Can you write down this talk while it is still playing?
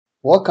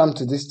Welcome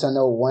to this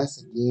channel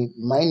once again.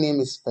 My name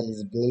is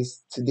Felix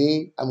Blaze.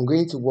 Today I'm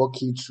going to walk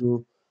you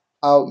through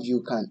how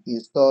you can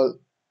install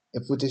a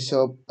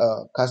Photoshop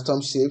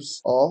custom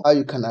shapes, or how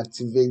you can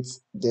activate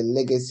the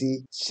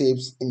legacy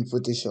shapes in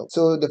Photoshop.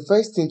 So the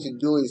first thing to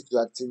do is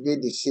to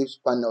activate the shapes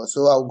panel.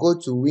 So I'll go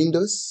to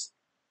Windows,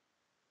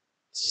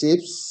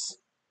 Shapes,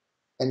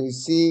 and you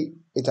see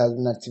it has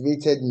been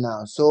activated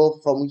now. So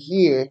from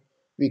here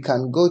we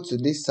can go to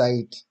this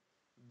side,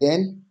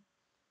 then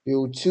we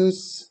will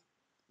choose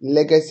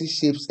legacy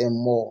shapes and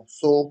more.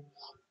 So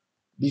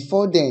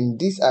before then,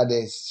 these are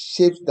the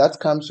shapes that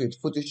comes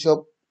with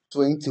Photoshop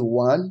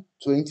 21,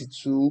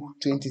 22,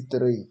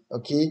 23.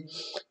 Okay,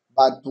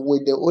 but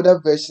with the older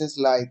versions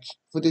like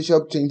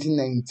Photoshop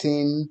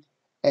 2019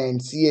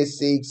 and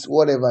CS6,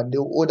 whatever the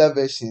older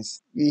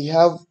versions, we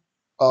have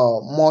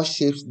more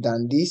shapes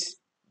than this.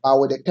 But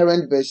with the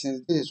current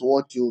versions, this is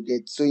what you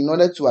get. So in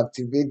order to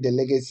activate the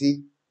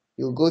legacy,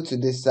 you go to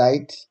the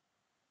site,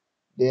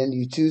 then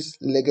you choose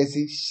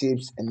legacy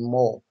shapes and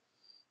more.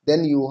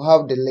 Then you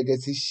have the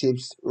legacy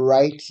shapes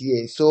right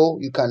here. So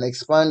you can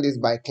expand this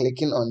by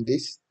clicking on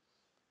this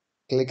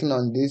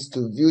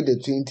to view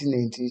the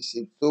 2019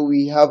 shapes. So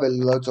we have a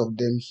lot of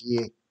them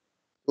here.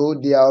 So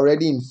they are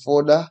already in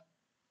folder,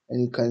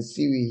 and you can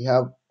see we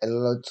have a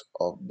lot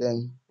of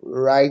them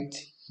right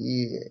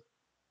here.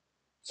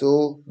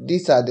 So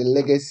these are the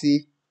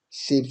legacy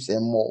shapes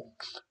and more.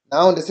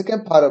 Now the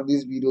second part of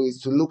this video is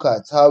to look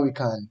at how we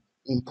can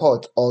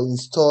import or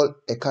install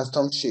a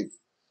custom shape.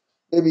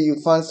 Maybe you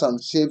found some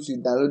shapes, you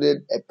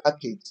downloaded a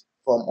package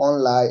from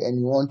online and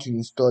you want to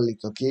install it.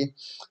 Okay,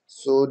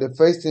 so the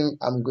first thing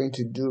I'm going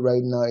to do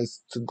right now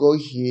is to go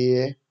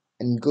here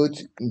and go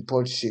to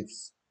import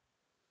shapes.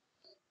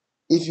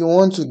 If you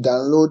want to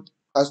download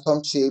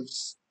custom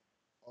shapes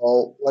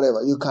or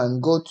whatever, you can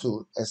go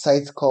to a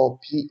site called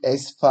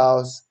PS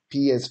Files,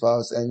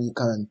 and you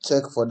can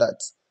check for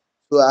that.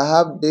 So I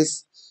have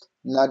this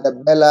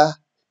Nadabella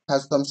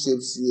custom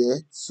shapes here,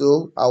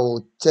 so I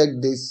will check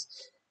this,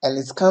 and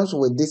it comes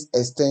with this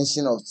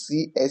extension of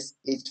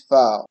CSH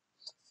file.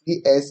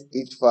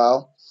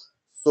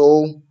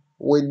 So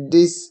with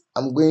this,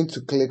 I'm going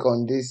to click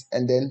on this,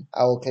 and then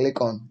I will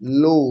click on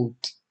load.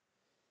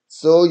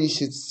 So you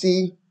should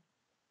see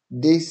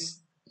this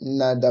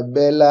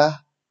Nadabella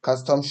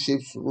custom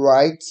shapes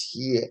right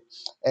here,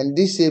 and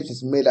this shapes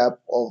is made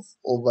up of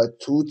over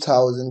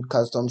 2000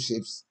 custom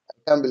shapes.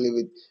 I can't believe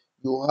it.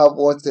 You have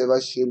whatever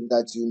shape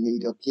that you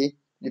need. Okay,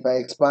 if I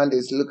expand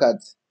this, look at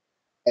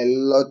a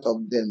lot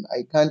of them.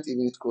 I can't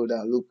even scroll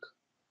down. Look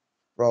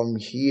from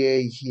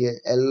here,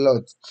 a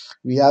lot.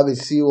 We have a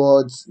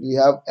seawords, we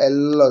have a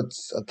lot.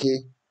 Okay,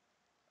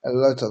 a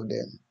lot of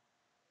them.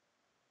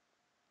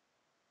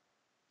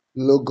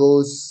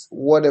 Logos,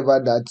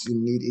 whatever that you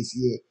need is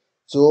here.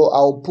 So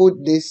I'll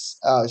put this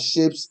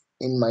shapes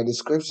in my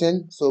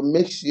description, so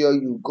make sure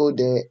you go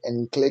there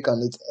and click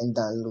on it and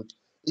download.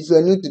 If you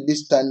are new to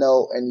this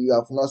channel and you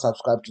have not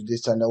subscribed to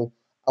this channel,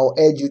 I'll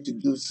urge you to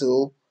do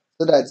so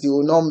that you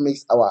will not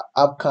miss our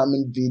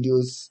upcoming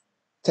videos.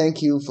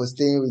 Thank you for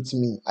staying with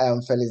me. I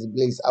am Felix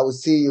Blaze. I will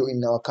see you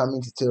in our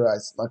coming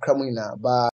tutorials. Makramuna. Bye.